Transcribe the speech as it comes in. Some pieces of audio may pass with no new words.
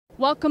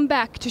Welcome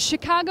back to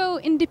Chicago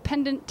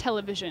Independent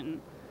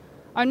Television.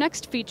 Our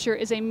next feature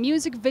is a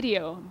music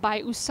video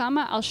by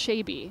Usama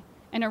Alshaibi,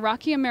 an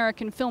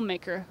Iraqi-American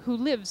filmmaker who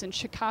lives in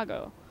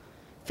Chicago.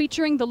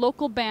 Featuring the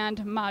local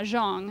band Mah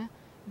Jong,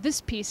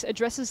 this piece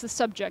addresses the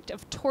subject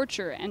of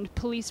torture and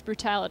police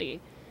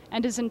brutality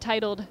and is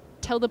entitled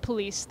 "Tell the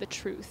Police the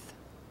Truth."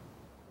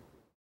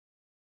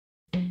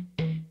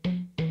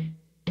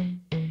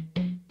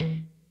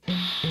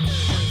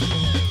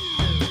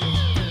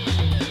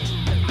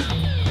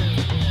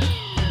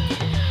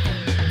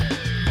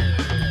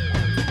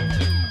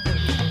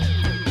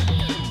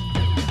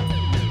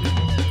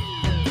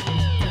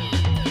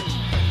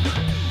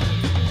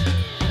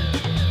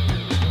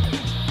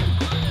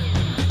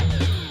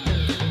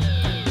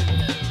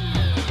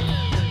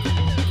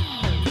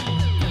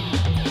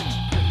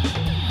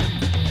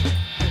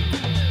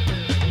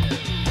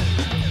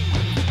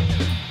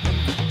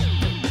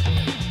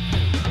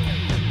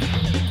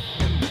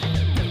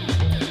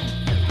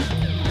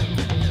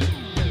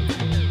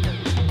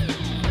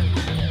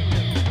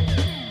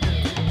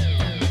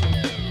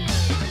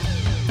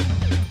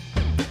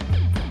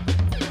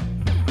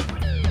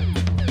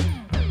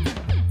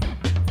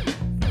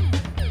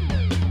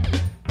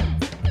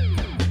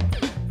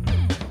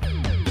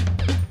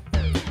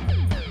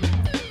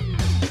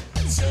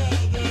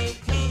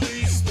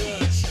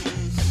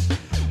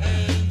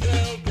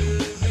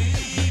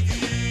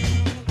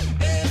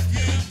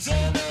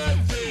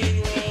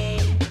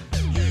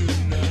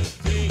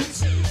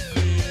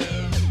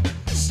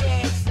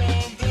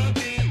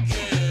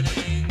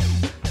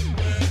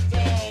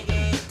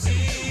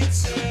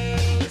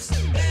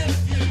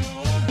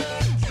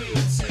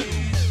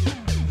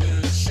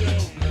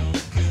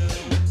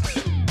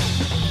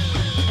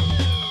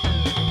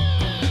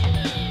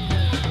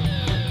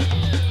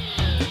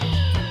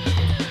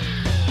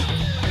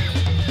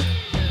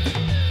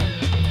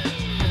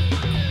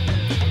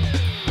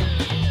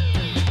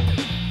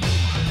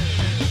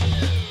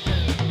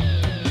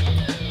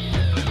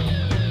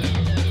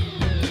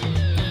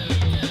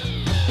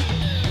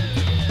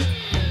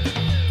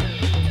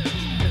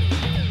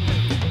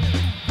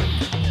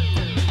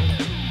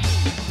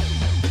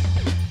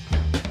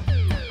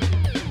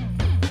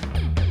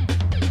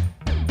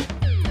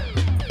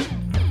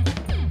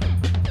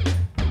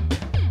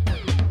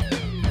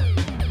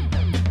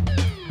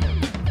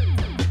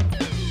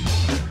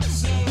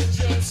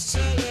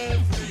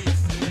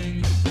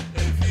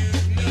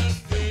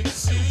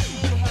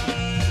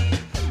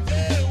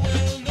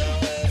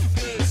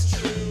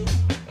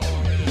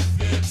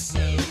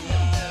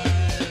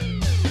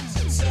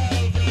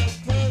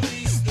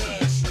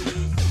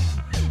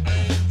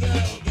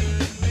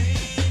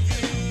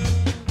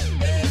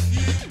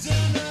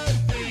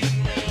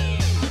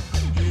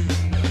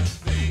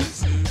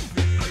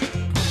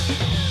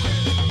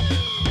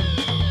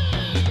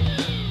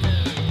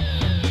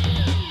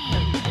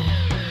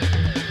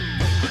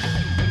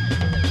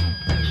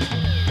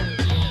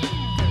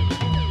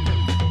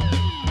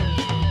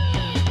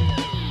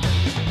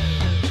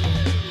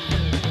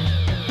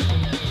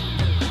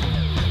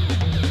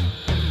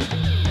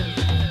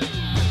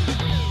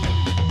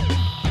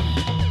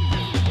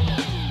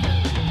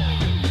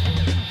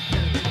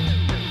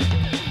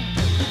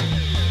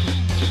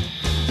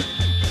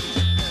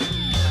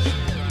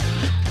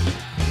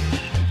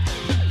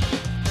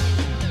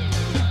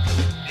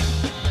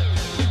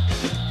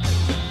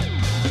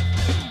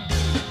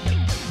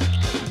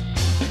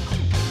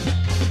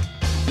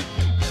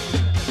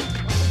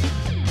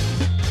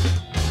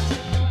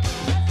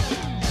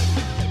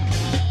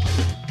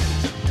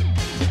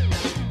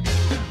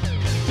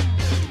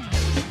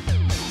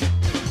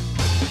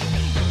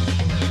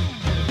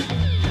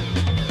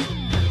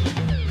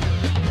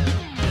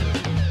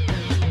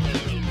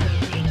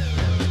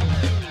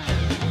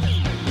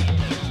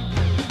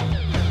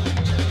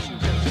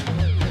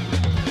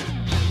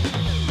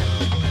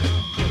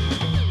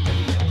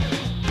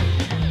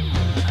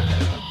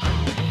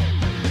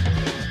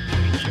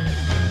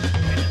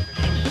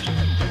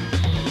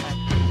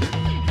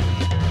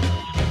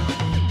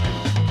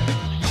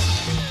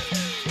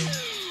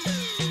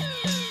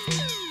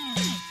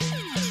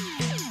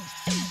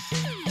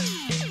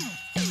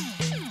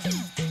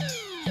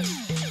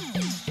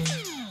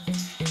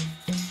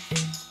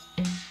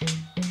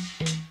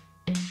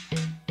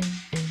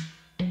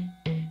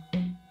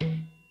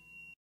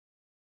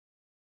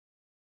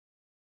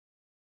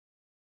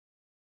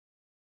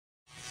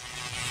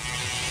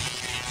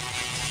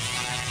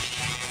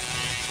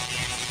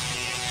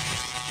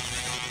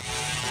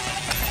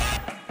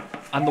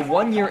 On the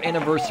one-year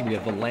anniversary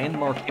of the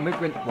landmark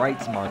Immigrant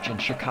Rights March in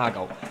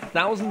Chicago,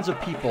 thousands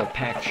of people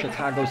packed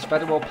Chicago's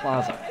Federal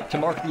Plaza to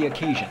mark the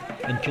occasion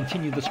and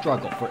continue the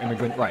struggle for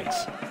immigrant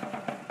rights.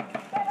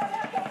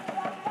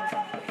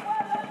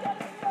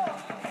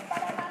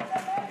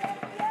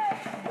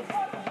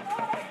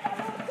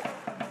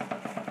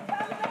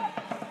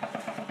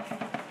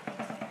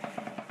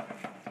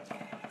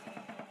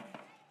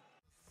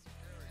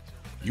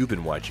 You've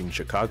been watching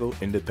Chicago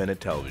Independent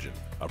Television.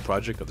 a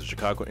project of the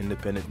Chicago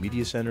Independent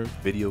Media Center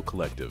Video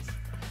Collective.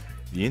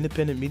 The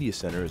Independent Media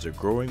Center is a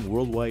growing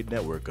worldwide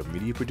network of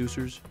media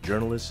producers,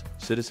 journalists,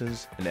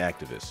 citizens, and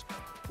activists,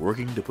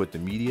 working to put the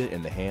media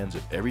in the hands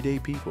of everyday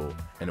people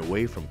and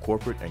away from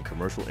corporate and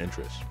commercial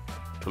interests.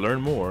 To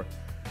learn more,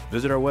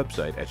 visit our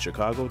website at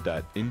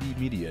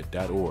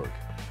chicago.indiemedia.org.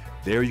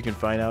 There you can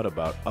find out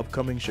about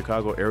upcoming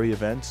Chicago area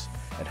events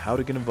and how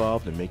to get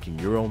involved in making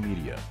your own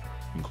media,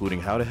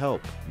 including how to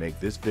help make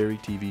this very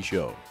TV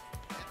show.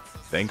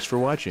 Thanks for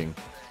watching.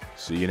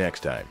 See you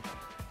next time.